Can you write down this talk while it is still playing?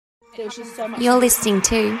there's just so much. You're listening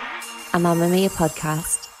to a Mamamia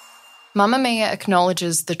podcast. Mamamia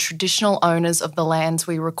acknowledges the traditional owners of the lands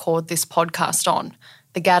we record this podcast on,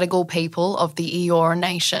 the Gadigal people of the Eora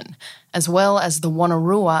Nation, as well as the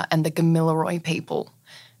Wonnarua and the Gamilaroi people.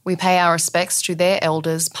 We pay our respects to their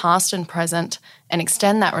elders, past and present, and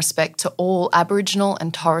extend that respect to all Aboriginal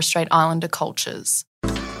and Torres Strait Islander cultures.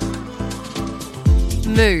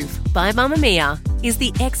 Move by Mamamia is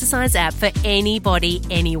the exercise app for anybody,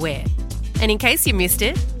 anywhere. And in case you missed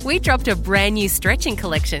it, we dropped a brand new stretching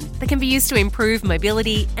collection that can be used to improve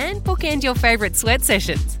mobility and bookend your favourite sweat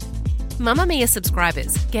sessions. Mamamia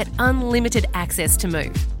subscribers get unlimited access to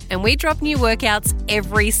Move, and we drop new workouts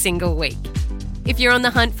every single week. If you're on the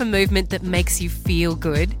hunt for movement that makes you feel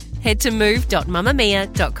good, head to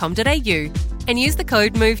move.mamamia.com.au and use the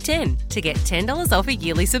code MOVE10 to get $10 off a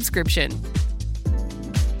yearly subscription.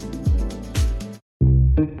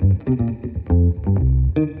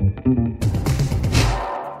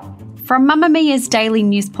 From Mamamia's daily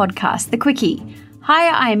news podcast, The Quickie.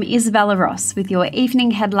 Hi, I'm Isabella Ross with your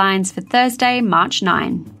evening headlines for Thursday, March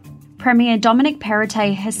 9. Premier Dominic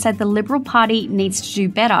Perrottet has said the Liberal Party needs to do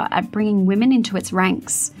better at bringing women into its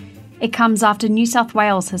ranks. It comes after New South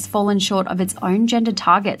Wales has fallen short of its own gender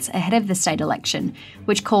targets ahead of the state election,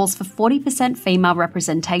 which calls for 40% female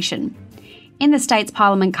representation. In the state's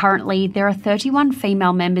parliament currently, there are 31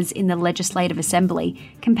 female members in the Legislative Assembly,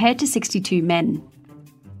 compared to 62 men.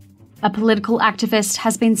 A political activist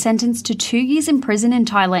has been sentenced to 2 years in prison in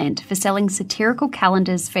Thailand for selling satirical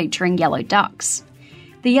calendars featuring yellow ducks.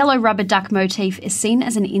 The yellow rubber duck motif is seen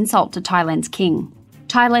as an insult to Thailand's king.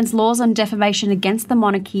 Thailand's laws on defamation against the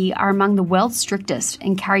monarchy are among the world's strictest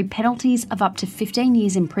and carry penalties of up to 15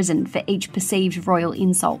 years in prison for each perceived royal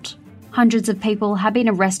insult. Hundreds of people have been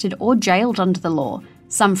arrested or jailed under the law,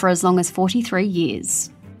 some for as long as 43 years.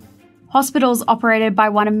 Hospitals operated by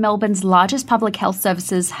one of Melbourne's largest public health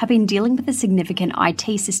services have been dealing with a significant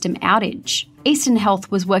IT system outage. Eastern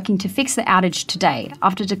Health was working to fix the outage today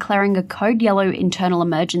after declaring a code yellow internal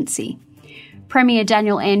emergency. Premier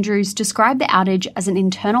Daniel Andrews described the outage as an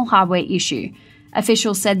internal hardware issue.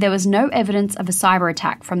 Officials said there was no evidence of a cyber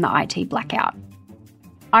attack from the IT blackout.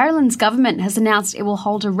 Ireland's government has announced it will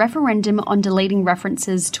hold a referendum on deleting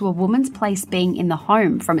references to a woman's place being in the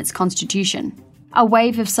home from its constitution. A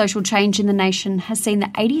wave of social change in the nation has seen the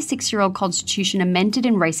 86-year-old constitution amended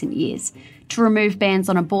in recent years to remove bans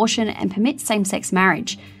on abortion and permit same-sex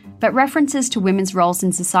marriage, but references to women's roles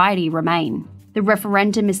in society remain. The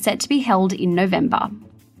referendum is set to be held in November.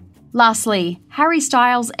 Lastly, Harry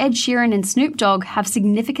Styles, Ed Sheeran and Snoop Dogg have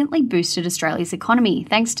significantly boosted Australia's economy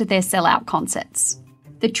thanks to their sellout concerts.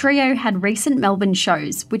 The trio had recent Melbourne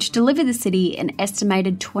shows, which delivered the city an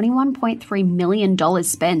estimated $21.3 million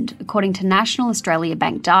spend, according to National Australia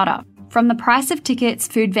Bank data. From the price of tickets,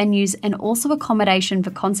 food venues, and also accommodation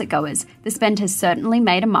for concert goers, the spend has certainly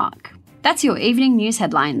made a mark. That's your evening news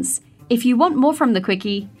headlines. If you want more from The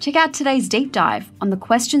Quickie, check out today's deep dive on the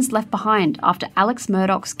questions left behind after Alex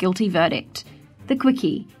Murdaugh's guilty verdict. The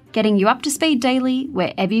Quickie, getting you up to speed daily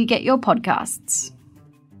wherever you get your podcasts.